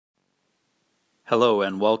Hello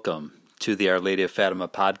and welcome to the Our Lady of Fatima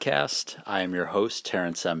podcast. I am your host,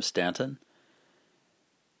 Terrence M. Stanton.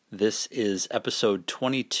 This is episode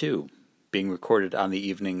 22, being recorded on the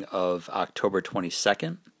evening of October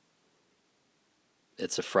 22nd.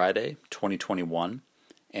 It's a Friday, 2021,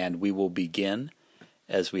 and we will begin,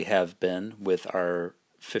 as we have been, with our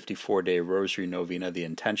 54-day Rosary Novena, the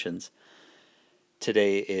Intentions.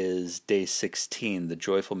 Today is day 16, the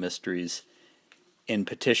Joyful Mysteries in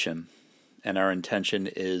Petition. And our intention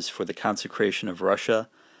is for the consecration of Russia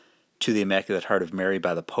to the Immaculate Heart of Mary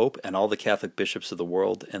by the Pope and all the Catholic bishops of the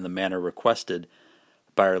world in the manner requested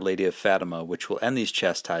by Our Lady of Fatima, which will end these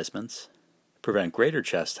chastisements, prevent greater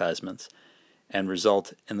chastisements, and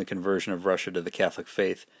result in the conversion of Russia to the Catholic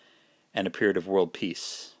faith and a period of world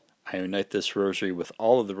peace. I unite this rosary with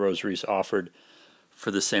all of the rosaries offered for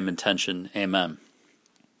the same intention. Amen.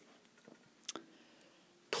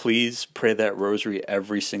 Please pray that rosary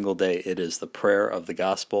every single day. It is the prayer of the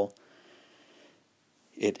gospel.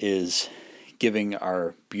 It is giving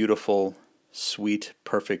our beautiful, sweet,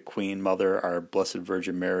 perfect Queen Mother, our Blessed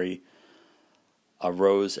Virgin Mary, a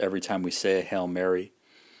rose every time we say a Hail Mary.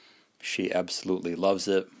 She absolutely loves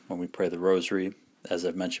it when we pray the rosary. As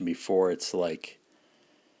I've mentioned before, it's like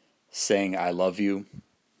saying I love you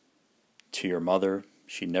to your mother.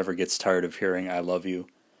 She never gets tired of hearing I love you.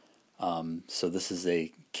 So this is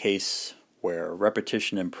a case where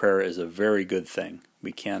repetition in prayer is a very good thing.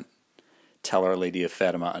 We can't tell Our Lady of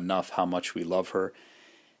Fatima enough how much we love her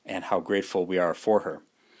and how grateful we are for her.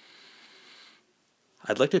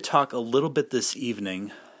 I'd like to talk a little bit this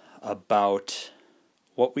evening about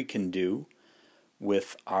what we can do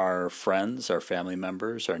with our friends, our family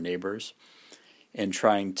members, our neighbors, in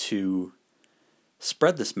trying to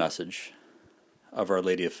spread this message of Our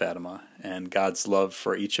Lady of Fatima and God's love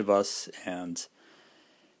for each of us and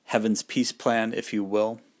Heaven's peace plan, if you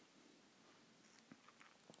will,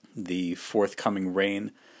 the forthcoming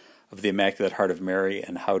reign of the Immaculate Heart of Mary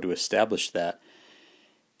and how to establish that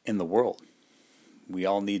in the world. We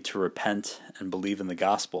all need to repent and believe in the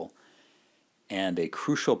gospel, and a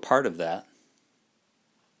crucial part of that,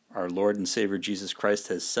 our Lord and Savior Jesus Christ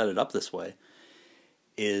has set it up this way,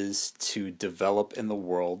 is to develop in the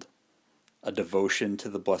world a devotion to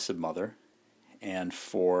the Blessed Mother, and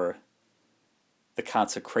for the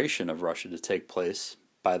consecration of Russia to take place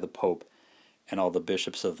by the Pope and all the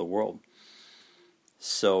bishops of the world.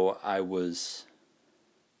 So I was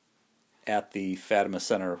at the Fatima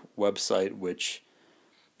Center website, which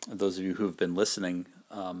those of you who have been listening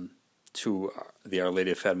to the Our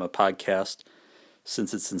Lady of Fatima podcast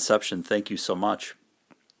since its inception, thank you so much.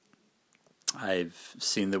 I've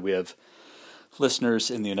seen that we have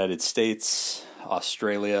listeners in the United States,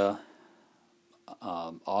 Australia,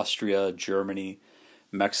 Austria, Germany,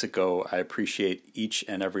 Mexico. I appreciate each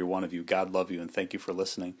and every one of you. God love you and thank you for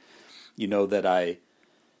listening. You know that I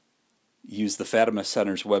use the Fatima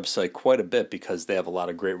Center's website quite a bit because they have a lot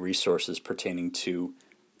of great resources pertaining to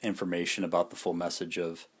information about the full message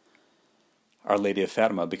of Our Lady of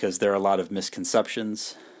Fatima, because there are a lot of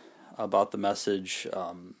misconceptions about the message,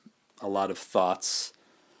 a lot of thoughts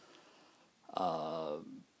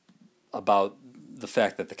about the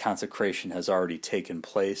fact that the consecration has already taken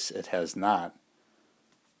place. It has not,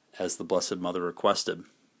 as the Blessed Mother requested.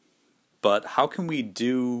 But how can we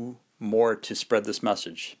do more to spread this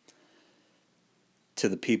message to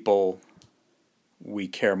the people we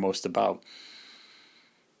care most about?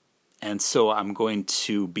 And so I'm going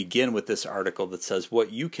to begin with this article that says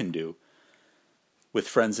what you can do with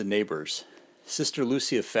friends and neighbors. Sister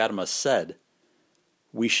Lucy of Fatima said,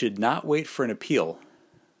 "We should not wait for an appeal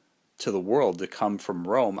to the world to come from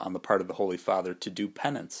Rome on the part of the Holy Father to do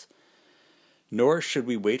penance. Nor should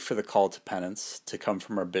we wait for the call to penance to come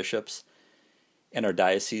from our bishops and our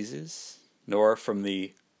dioceses, nor from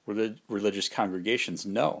the religious congregations.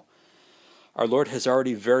 No. Our Lord has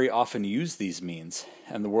already very often used these means,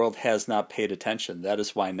 and the world has not paid attention. That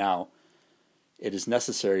is why now it is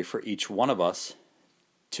necessary for each one of us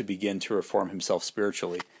to begin to reform himself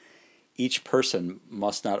spiritually. Each person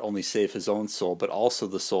must not only save his own soul, but also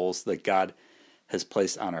the souls that God has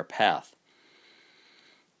placed on our path."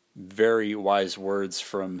 Very wise words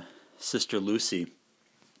from Sister Lucy.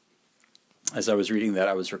 As I was reading that,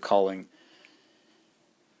 I was recalling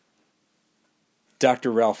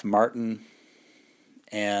Dr. Ralph Martin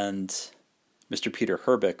and Mr. Peter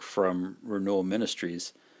Herbeck from Renewal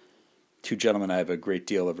Ministries, two gentlemen I have a great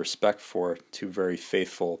deal of respect for, two very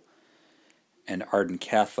faithful and ardent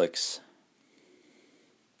Catholics,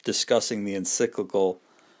 discussing the encyclical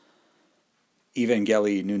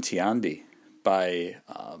Evangelii Nuntiandi by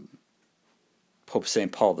Pope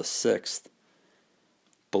St. Paul VI,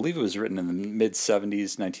 believe it was written in the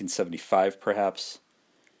mid-70s, 1975 perhaps.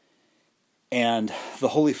 And the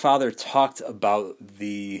Holy Father talked about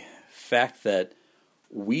the fact that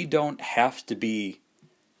we don't have to be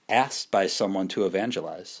asked by someone to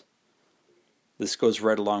evangelize. This goes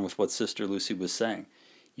right along with what Sister Lucy was saying.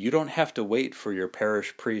 You don't have to wait for your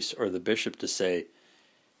parish priest or the bishop to say,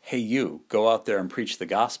 hey, you, go out there and preach the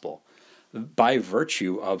gospel. By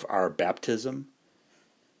virtue of our baptism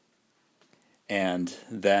and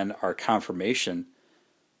then our confirmation,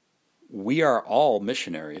 we are all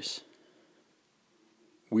missionaries.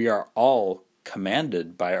 We are all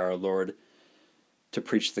commanded by our Lord to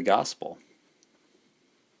preach the gospel,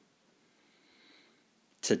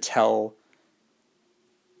 to tell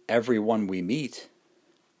everyone we meet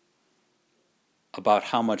about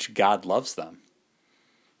how much God loves them.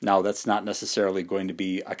 Now, that's not necessarily going to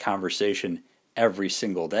be a conversation every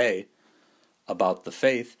single day about the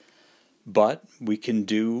faith, but we can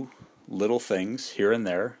do little things here and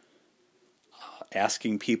there,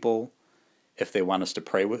 asking people if they want us to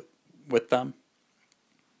pray with them,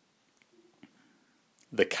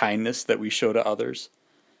 the kindness that we show to others.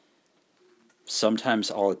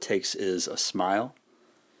 Sometimes all it takes is a smile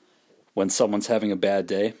when someone's having a bad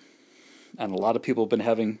day, and a lot of people have been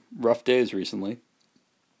having rough days recently.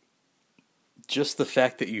 Just the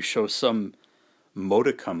fact that you show some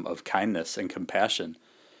modicum of kindness and compassion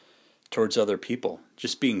towards other people,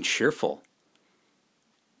 just being cheerful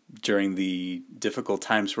during the difficult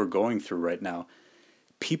times we're going through right now,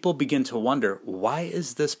 people begin to wonder, why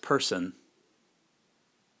is this person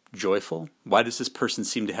joyful? Why does this person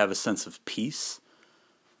seem to have a sense of peace?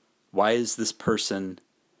 Why is this person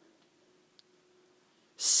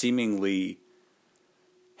seemingly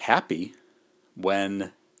happy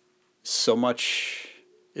when so much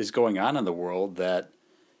is going on in the world that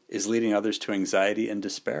is leading others to anxiety and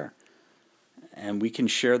despair? And we can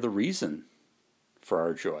share the reason for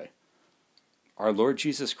our joy. Our Lord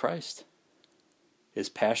Jesus Christ, His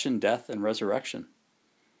passion, death, and resurrection.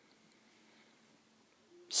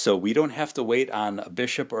 So we don't have to wait on a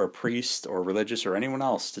bishop or a priest or religious or anyone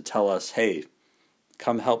else to tell us, hey,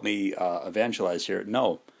 come help me evangelize here.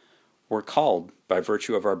 No, we're called by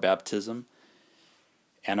virtue of our baptism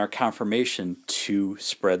and our confirmation to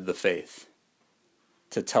spread the faith,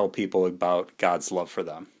 to tell people about God's love for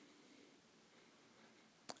them.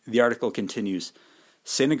 The article continues,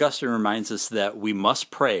 St. Augustine reminds us that we must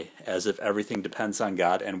pray as if everything depends on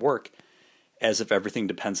God and work as if everything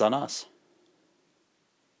depends on us.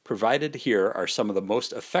 Provided here are some of the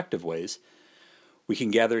most effective ways we can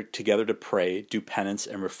gather together to pray, do penance,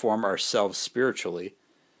 and reform ourselves spiritually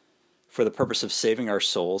for the purpose of saving our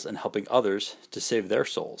souls and helping others to save their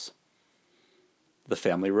souls. The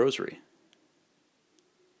Family Rosary.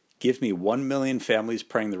 Give me 1 million families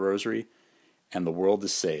praying the Rosary, and the world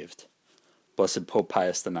is saved. Blessed Pope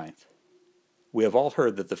Pius IX. We have all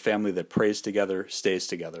heard that the family that prays together stays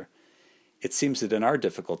together. It seems that in our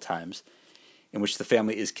difficult times, in which the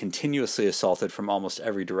family is continuously assaulted from almost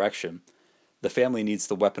every direction, the family needs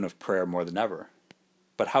the weapon of prayer more than ever.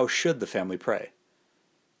 But how should the family pray?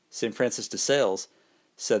 St. Francis de Sales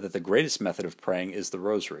said that the greatest method of praying is the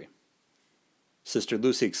Rosary. Sister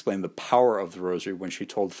Lucy explained the power of the Rosary when she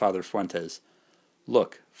told Father Fuentes,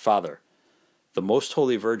 Look, Father, the Most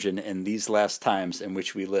Holy Virgin in these last times in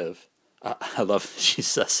which we live, I love that she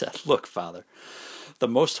says that, look, Father, the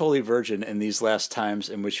Most Holy Virgin in these last times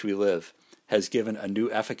in which we live has given a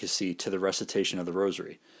new efficacy to the recitation of the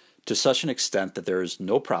Rosary, to such an extent that there is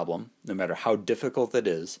no problem, no matter how difficult it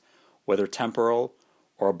is, whether temporal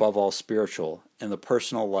or above all spiritual, in the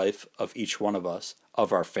personal life of each one of us,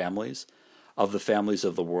 of our families, of the families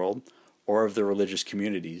of the world, or of the religious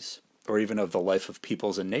communities, or even of the life of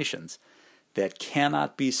peoples and nations, that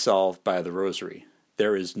cannot be solved by the Rosary.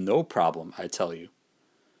 There is no problem, I tell you,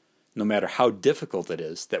 no matter how difficult it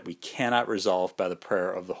is, that we cannot resolve by the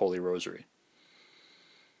prayer of the Holy Rosary.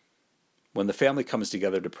 When the family comes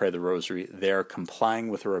together to pray the Rosary, they are complying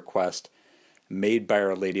with a request made by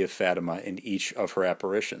Our Lady of Fatima in each of her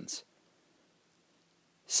apparitions.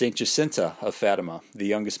 St. Jacinta of Fatima, the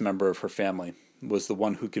youngest member of her family, was the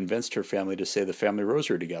one who convinced her family to say the family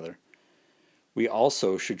Rosary together. We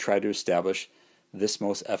also should try to establish this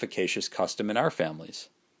most efficacious custom in our families.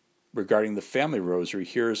 Regarding the family Rosary,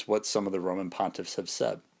 here is what some of the Roman pontiffs have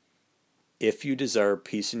said. If you desire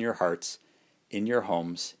peace in your hearts, in your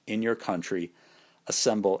homes, in your country,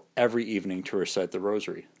 assemble every evening to recite the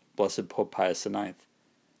Rosary. Blessed Pope Pius IX.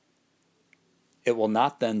 It will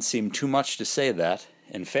not then seem too much to say that,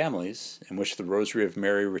 in families in which the Rosary of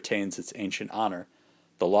Mary retains its ancient honor,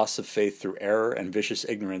 the loss of faith through error and vicious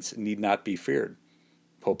ignorance need not be feared.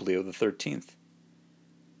 Pope Leo XIII.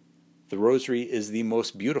 The rosary is the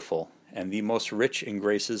most beautiful and the most rich in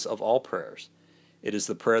graces of all prayers. It is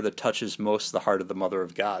the prayer that touches most the heart of the Mother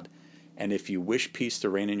of God, and if you wish peace to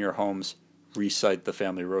reign in your homes, recite the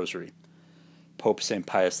family rosary. Pope St.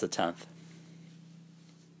 Pius X.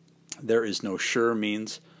 There is no surer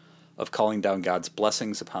means of calling down God's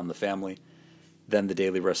blessings upon the family than the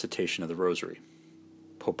daily recitation of the rosary.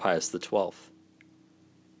 Pope Pius XII.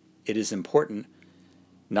 It is important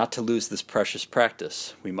not to lose this precious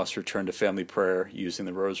practice. We must return to family prayer using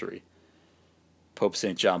the rosary. Pope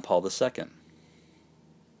St. John Paul II.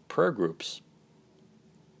 Prayer groups.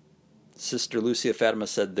 Sister Lucia of Fatima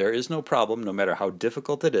said, "There is no problem, no matter how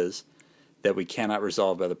difficult it is, that we cannot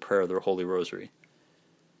resolve by the prayer of the Holy Rosary.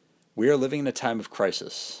 We are living in a time of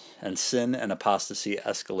crisis, and sin and apostasy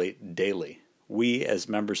escalate daily. We, as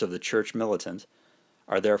members of the Church militant,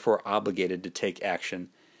 are therefore obligated to take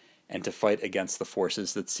action and to fight against the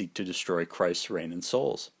forces that seek to destroy Christ's reign in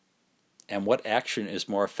souls. And what action is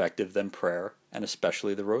more effective than prayer, and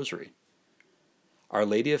especially the Rosary? Our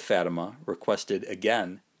Lady of Fatima requested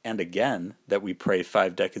again and again that we pray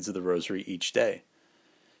 5 decades of the Rosary each day.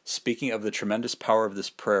 Speaking of the tremendous power of this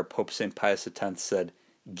prayer, Pope St. Pius X said,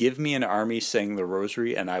 'Give me an army saying the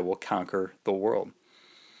Rosary, and I will conquer the world.'"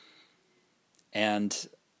 And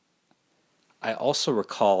I also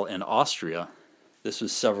recall in Austria, this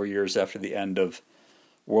was several years after the end of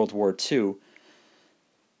World War II,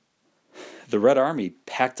 the Red Army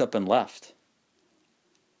packed up and left.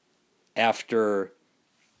 After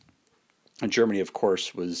Germany, of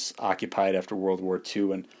course, was occupied after World War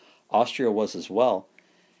II, and Austria was as well.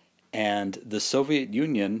 And the Soviet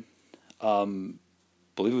Union, I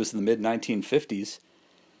believe it was in the mid-1950s,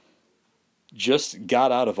 just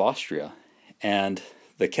got out of Austria. And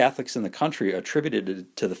the Catholics in the country attributed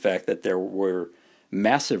it to the fact that there were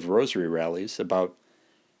massive rosary rallies. About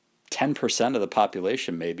 10% of the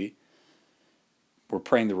population, maybe, were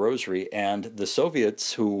praying the rosary. And the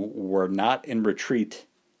Soviets, who were not in retreat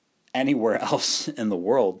anywhere else in the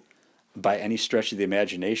world by any stretch of the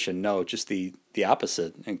imagination, no, just the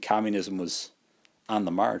opposite, and communism was on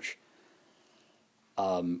the march,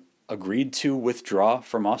 agreed to withdraw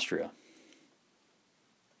from Austria.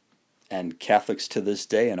 And Catholics to this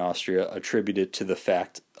day in Austria attribute it to the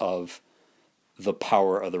fact of the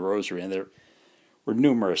power of the rosary. And there were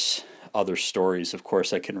numerous other stories, of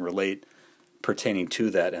course, I can relate pertaining to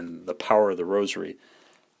that and the power of the rosary.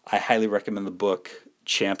 I highly recommend the book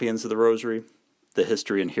Champions of the Rosary, The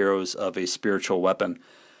History and Heroes of a Spiritual Weapon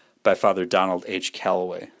by Father Donald H.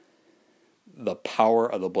 Calloway. The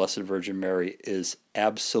power of the Blessed Virgin Mary is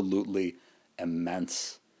absolutely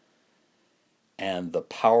immense. And the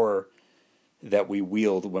power that we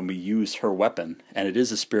wield when we use her weapon, and it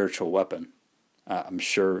is a spiritual weapon. I'm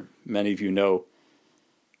sure many of you know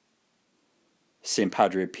St.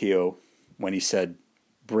 Padre Pio, when he said,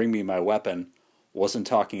 "Bring me my weapon," wasn't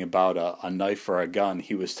talking about a knife or a gun.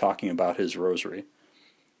 He was talking about his rosary.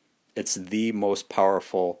 It's the most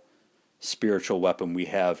powerful spiritual weapon we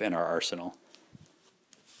have in our arsenal.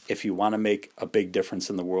 If you want to make a big difference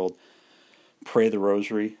in the world, pray the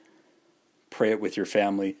rosary, pray it with your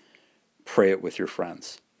family, pray it with your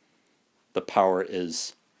friends. The power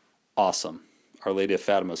is awesome. Our Lady of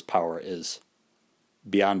Fatima's power is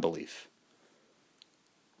beyond belief.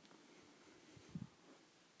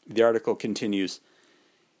 The article continues,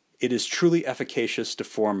 "It is truly efficacious to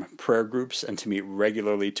form prayer groups and to meet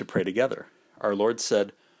regularly to pray together. Our Lord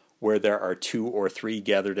said, 'Where there are 2 or 3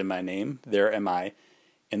 gathered in my name, there am I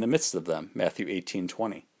in the midst of them,' Matthew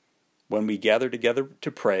 18:20. When we gather together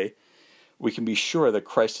to pray, we can be sure that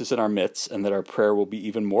Christ is in our midst and that our prayer will be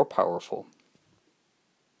even more powerful."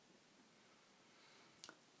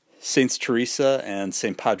 Saints Teresa and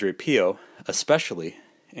St. Padre Pio especially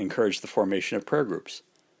encourage the formation of prayer groups.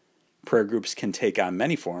 Prayer groups can take on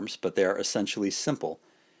many forms, but they are essentially simple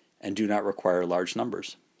and do not require large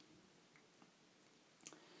numbers.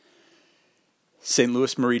 St.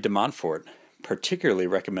 Louis Marie de Montfort particularly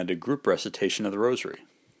recommended group recitation of the Rosary.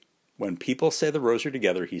 "When people say the Rosary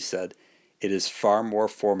together," he said, "it is far more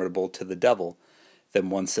formidable to the devil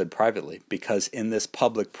than one said privately, because in this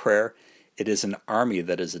public prayer it is an army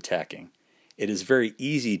that is attacking. It is very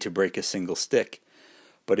easy to break a single stick,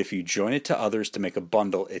 but if you join it to others to make a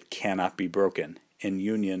bundle, it cannot be broken. In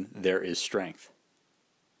union there is strength."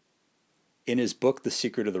 In his book, The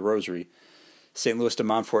Secret of the Rosary, St. Louis de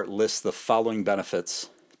Montfort lists the following benefits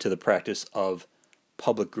to the practice of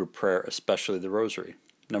public group prayer, especially the Rosary.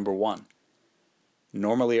 Number 1,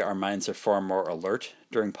 normally our minds are far more alert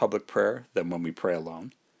during public prayer than when we pray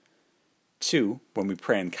alone. 2, when we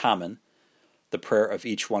pray in common, the prayer of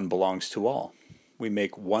each one belongs to all. We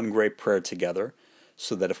make one great prayer together,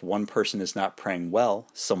 so that if one person is not praying well,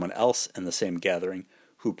 someone else in the same gathering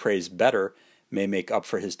who prays better may make up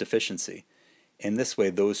for his deficiency. In this way,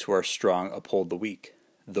 those who are strong uphold the weak.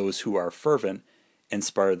 Those who are fervent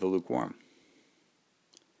inspire the lukewarm.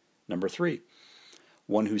 Number 3,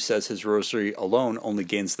 one who says his rosary alone only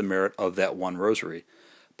gains the merit of that one rosary.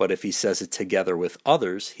 But if he says it together with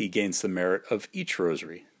others, he gains the merit of each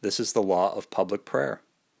rosary. This is the law of public prayer.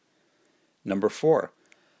 Number 4,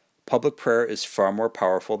 public prayer is far more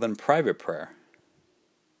powerful than private prayer.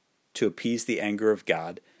 To appease the anger of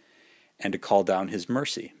God and to call down his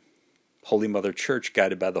mercy. Holy Mother Church,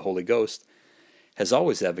 guided by the Holy Ghost, has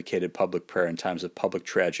always advocated public prayer in times of public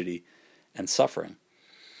tragedy and suffering.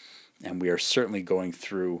 And we are certainly going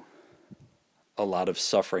through a lot of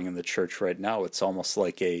suffering in the church right now. It's almost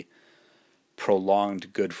like a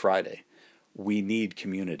prolonged Good Friday. We need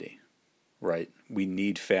community, right? We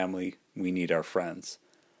need family. We need our friends.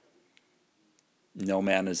 No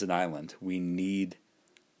man is an island. We need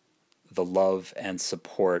the love and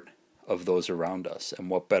support of those around us. And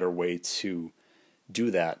what better way to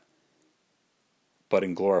do that but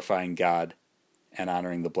in glorifying God and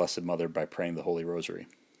honoring the Blessed Mother by praying the Holy Rosary.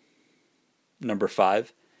 Number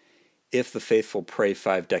 5, if the faithful pray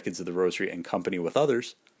 5 decades of the Rosary in company with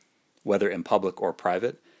others, whether in public or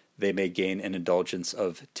private, they may gain an indulgence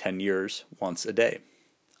of 10 years once a day.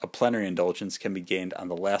 A plenary indulgence can be gained on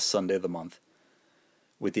the last Sunday of the month,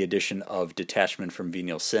 with the addition of detachment from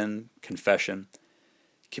venial sin, confession,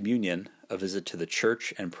 communion, a visit to the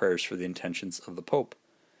church, and prayers for the intentions of the Pope,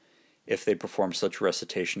 if they perform such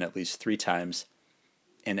recitation at least 3 times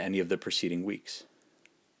in any of the preceding weeks.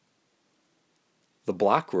 The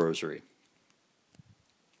Block Rosary.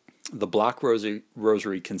 The Block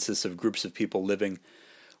Rosary consists of groups of people living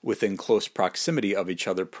within close proximity of each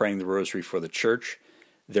other, praying the Rosary for the church,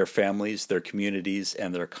 their families, their communities,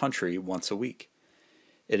 and their country once a week.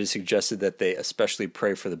 It is suggested that they especially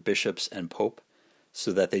pray for the bishops and Pope,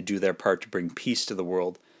 so that they do their part to bring peace to the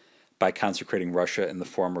world by consecrating Russia in the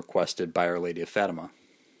form requested by Our Lady of Fatima.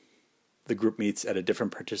 The group meets at a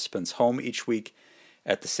different participant's home each week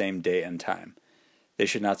at the same day and time. They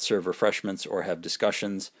should not serve refreshments or have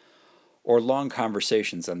discussions or long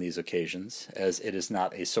conversations on these occasions, as it is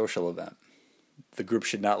not a social event. The group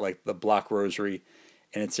should not, like the Block Rosary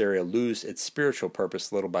in its area, lose its spiritual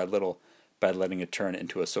purpose little by letting it turn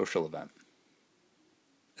into a social event.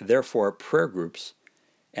 Therefore, prayer groups,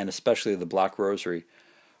 and especially the Block Rosary,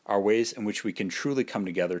 are ways in which we can truly come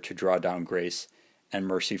together to draw down grace and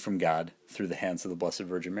mercy from God through the hands of the Blessed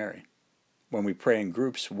Virgin Mary. When we pray in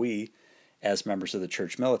groups, we, as members of the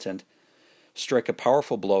Church Militant, strike a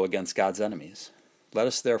powerful blow against God's enemies. Let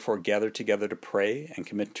us therefore gather together to pray and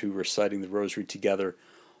commit to reciting the Rosary together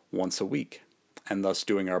once a week, and thus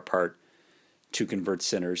doing our part to convert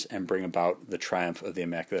sinners and bring about the triumph of the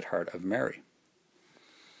Immaculate Heart of Mary.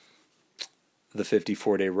 The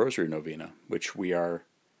 54-day Rosary Novena, which we are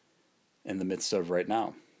in the midst of right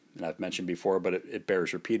now, and I've mentioned before, but it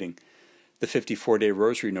bears repeating. The 54-day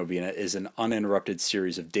Rosary Novena is an uninterrupted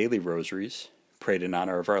series of daily rosaries prayed in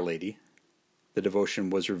honor of Our Lady. The devotion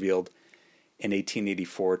was revealed in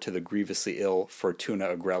 1884 to the grievously ill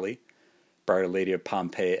Fortuna Agrelli by Our Lady of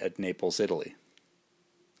Pompeii at Naples, Italy.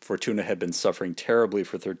 Fortuna had been suffering terribly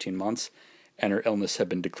for 13 months, and her illness had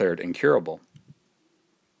been declared incurable.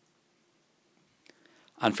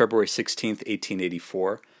 On February 16,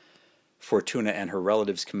 1884, Fortuna and her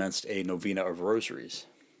relatives commenced a novena of rosaries.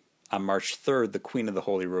 On March 3rd, the Queen of the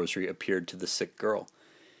Holy Rosary appeared to the sick girl.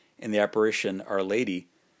 In the apparition, Our Lady,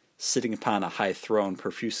 sitting upon a high throne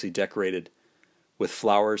profusely decorated with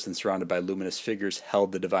flowers and surrounded by luminous figures,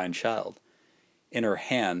 held the Divine Child. In her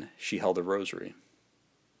hand, she held a rosary.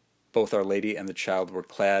 Both Our Lady and the child were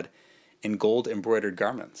clad in gold-embroidered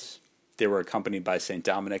garments. They were accompanied by St.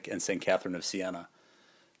 Dominic and St. Catherine of Siena.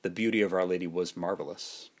 The beauty of Our Lady was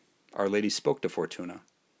marvelous. Our Lady spoke to Fortuna.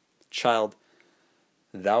 Child,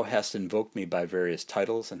 thou hast invoked me by various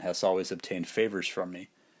titles and hast always obtained favors from me.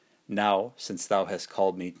 Now, since thou hast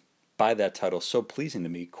called me by that title so pleasing to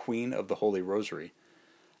me, Queen of the Holy Rosary,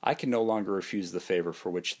 I can no longer refuse the favor for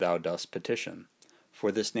which thou dost petition,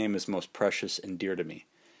 for this name is most precious and dear to me.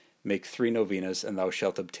 Make 3 novenas, and thou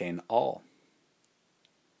shalt obtain all.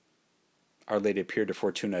 Our Lady appeared to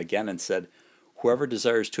Fortuna again and said, Whoever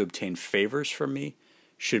desires to obtain favors from me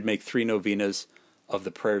should make 3 novenas of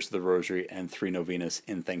the prayers of the Rosary and 3 novenas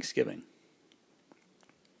in thanksgiving.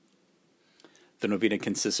 The novena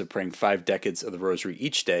consists of praying 5 decades of the Rosary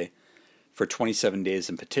each day for 27 days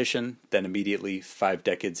in petition, then immediately 5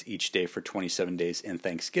 decades each day for 27 days in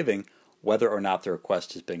thanksgiving, whether or not the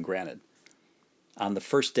request has been granted. On the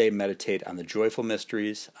first day, meditate on the joyful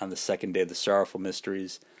mysteries. On the second day, the sorrowful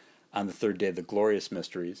mysteries. On the third day, the glorious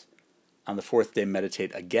mysteries. On the fourth day,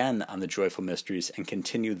 meditate again on the joyful mysteries and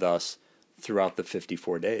continue thus throughout the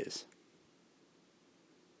 54 days.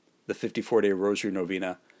 The 54-day Rosary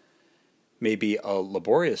Novena may be a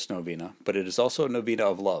laborious novena, but it is also a novena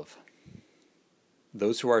of love.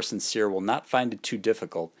 Those who are sincere will not find it too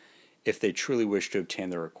difficult if they truly wish to obtain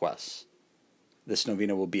their requests. This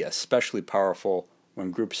novena will be especially powerful when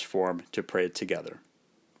groups form to pray it together.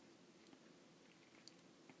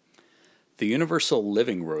 The Universal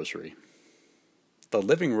Living Rosary. The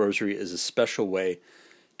Living Rosary is a special way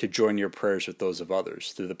to join your prayers with those of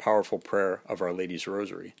others through the powerful prayer of Our Lady's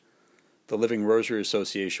Rosary. The Living Rosary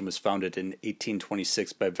Association was founded in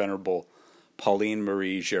 1826 by Venerable Pauline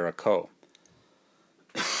Marie Géricault.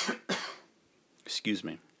 Excuse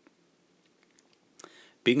me.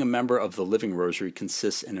 Being a member of the Living Rosary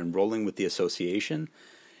consists in enrolling with the association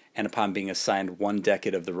and, upon being assigned one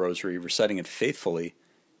decade of the Rosary, reciting it faithfully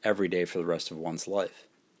every day for the rest of one's life.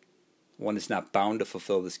 One is not bound to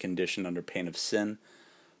fulfill this condition under pain of sin,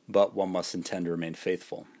 but one must intend to remain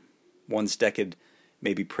faithful. One's decade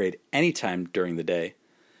may be prayed any time during the day.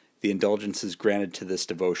 The indulgences granted to this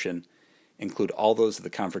devotion include all those of the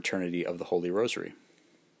Confraternity of the Holy Rosary.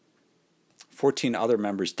 14 other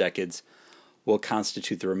members' decades will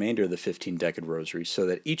constitute the remainder of the 15-decade Rosary, so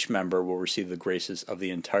that each member will receive the graces of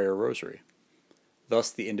the entire Rosary.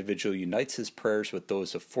 Thus, the individual unites his prayers with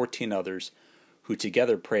those of 14 others who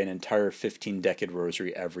together pray an entire 15-decade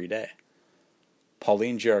Rosary every day.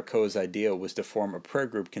 Pauline Géricault's idea was to form a prayer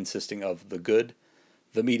group consisting of the good,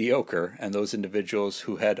 the mediocre, and those individuals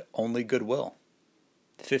who had only goodwill.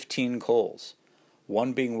 15 coals,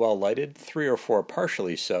 one being well lighted, 3 or 4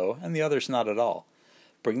 partially so, and the others not at all.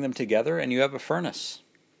 Bring them together and you have a furnace.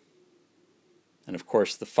 And of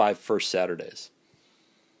course, the 5 first Saturdays.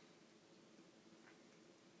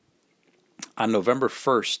 On November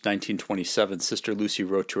 1st, 1927, Sister Lucy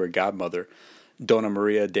wrote to her godmother, Donna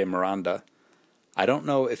Maria de Miranda, "I don't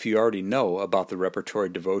know if you already know about the repertory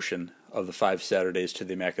devotion of the 5 Saturdays to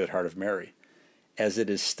the Immaculate Heart of Mary. As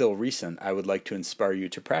it is still recent, I would like to inspire you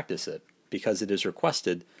to practice it, because it is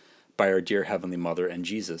requested by our dear Heavenly Mother, and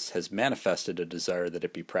Jesus has manifested a desire that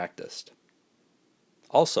it be practiced.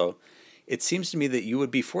 Also, it seems to me that you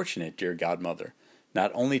would be fortunate, dear godmother,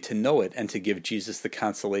 not only to know it and to give Jesus the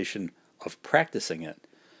consolation of practicing it,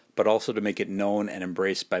 but also to make it known and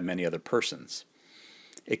embraced by many other persons.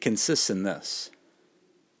 It consists in this: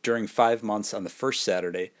 during 5 months on the first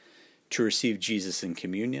Saturday, to receive Jesus in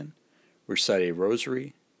communion, recite a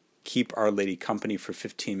rosary, keep Our Lady company for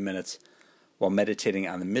 15 minutes while meditating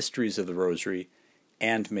on the mysteries of the rosary,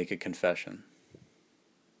 and make a confession.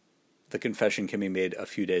 The confession can be made a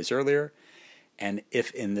few days earlier, and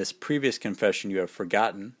if in this previous confession you have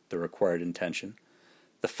forgotten the required intention,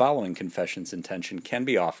 the following confession's intention can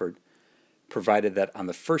be offered, provided that on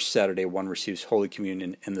the first Saturday one receives Holy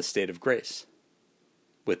Communion in the state of grace,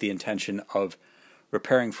 with the intention of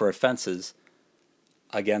repairing for offenses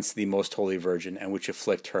against the Most Holy Virgin and which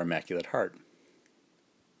afflict her Immaculate Heart.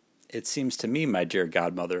 It seems to me, my dear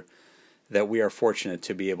godmother, that we are fortunate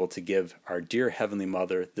to be able to give our dear Heavenly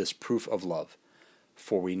Mother this proof of love,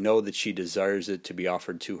 for we know that she desires it to be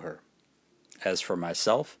offered to her. As for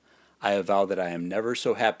myself, I avow that I am never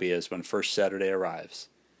so happy as when first Saturday arrives.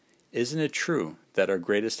 Isn't it true that our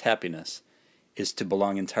greatest happiness is to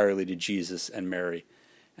belong entirely to Jesus and Mary,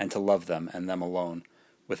 and to love them and them alone,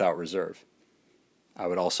 without reserve? I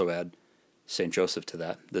would also add St. Joseph to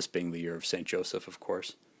that, this being the year of St. Joseph, of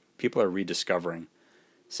course. People are rediscovering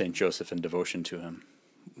St. Joseph and devotion to him.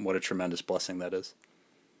 What a tremendous blessing that is.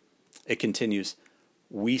 It continues,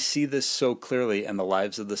 we see this so clearly in the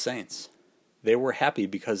lives of the saints. They were happy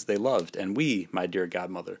because they loved, and we, my dear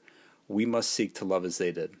godmother, we must seek to love as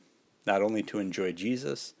they did, not only to enjoy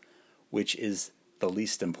Jesus, which is the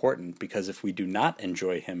least important, because if we do not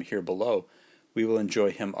enjoy him here below, we will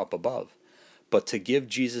enjoy him up above, but to give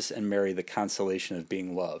Jesus and Mary the consolation of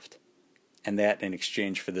being loved, and that in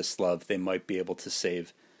exchange for this love they might be able to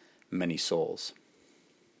save many souls.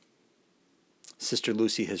 Sister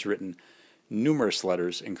Lucy has written numerous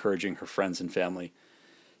letters encouraging her friends and family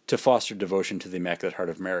to foster devotion to the Immaculate Heart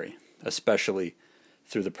of Mary, especially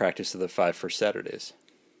through the practice of the 5 first Saturdays.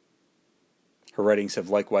 Her writings have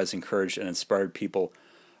likewise encouraged and inspired people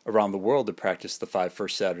around the world to practice the 5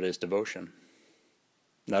 first Saturdays devotion.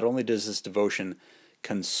 Not only does this devotion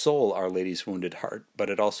console Our Lady's wounded heart, but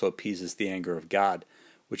it also appeases the anger of God,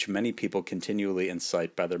 which many people continually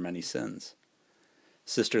incite by their many sins.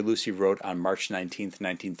 Sister Lucy wrote on March 19,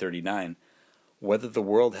 1939, "Whether the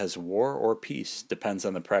world has war or peace depends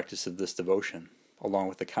on the practice of this devotion. along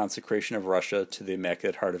with the consecration of Russia to the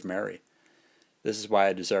Immaculate Heart of Mary. This is why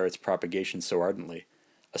I desire its propagation so ardently,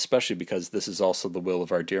 especially because this is also the will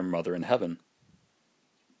of our dear Mother in heaven.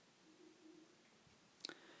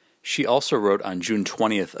 She also wrote on June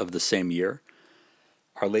 20th of the same year,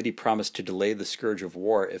 Our Lady promised to delay the scourge of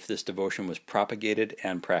war if this devotion was propagated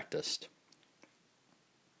and practiced.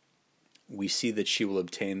 We see that she will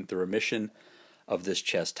obtain the remission of this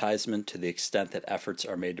chastisement to the extent that efforts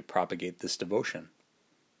are made to propagate this devotion.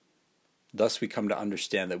 Thus we come to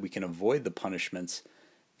understand that we can avoid the punishments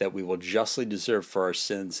that we will justly deserve for our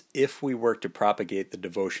sins if we work to propagate the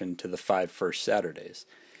devotion to the 5 first Saturdays,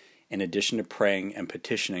 in addition to praying and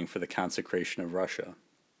petitioning for the consecration of Russia.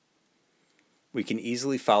 We can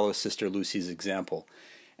easily follow Sister Lucy's example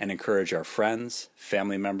and encourage our friends,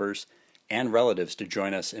 family members, and relatives to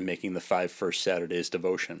join us in making the 5 first Saturdays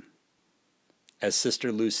devotion. As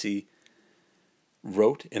Sister Lucy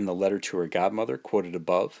wrote in the letter to her godmother quoted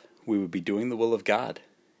above, we would be doing the will of God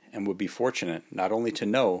and would be fortunate not only to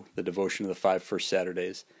know the devotion of the 5 first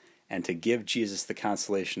Saturdays and to give Jesus the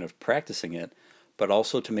consolation of practicing it, but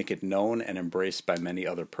also to make it known and embraced by many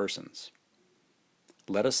other persons.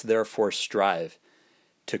 Let us therefore strive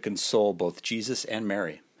to console both Jesus and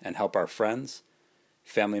Mary and help our friends,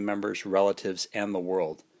 family members, relatives, and the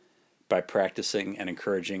world by practicing and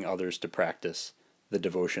encouraging others to practice the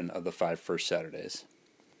devotion of the 5 first Saturdays.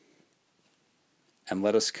 And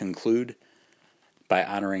let us conclude by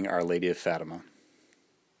honoring Our Lady of Fatima.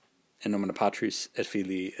 In nomine Patris et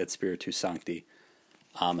Filii et Spiritus Sancti.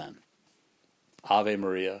 Amen. Ave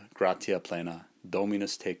Maria, gratia plena,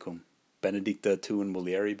 Dominus tecum, benedicta tu in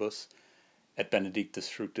mulieribus, et benedictus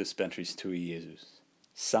fructus ventris tui, Iesus.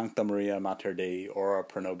 Sancta Maria, Mater Dei, ora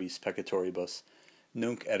pro nobis peccatoribus,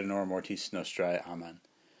 nunc et in hora mortis nostrae. Amen.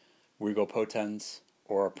 Virgo potens,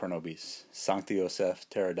 ora pro nobis. Sancti Joseph,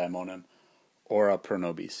 terra daimonem, ora pro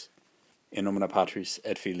nobis. In nomine Patris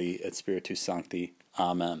et Filii et Spiritus Sancti.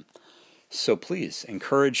 Amen. So please,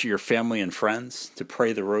 encourage your family and friends to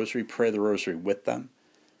pray the rosary with them.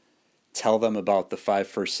 Tell them about the 5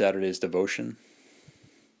 first Saturdays devotion.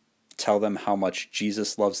 Tell them how much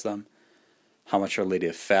Jesus loves them, how much Our Lady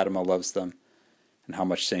of Fatima loves them, and how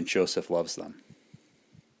much St. Joseph loves them.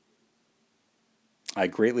 I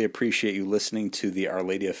greatly appreciate you listening to the Our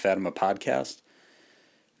Lady of Fatima podcast.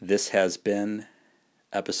 This has been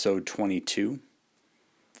episode 22.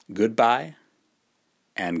 Goodbye,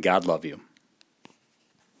 and God love you.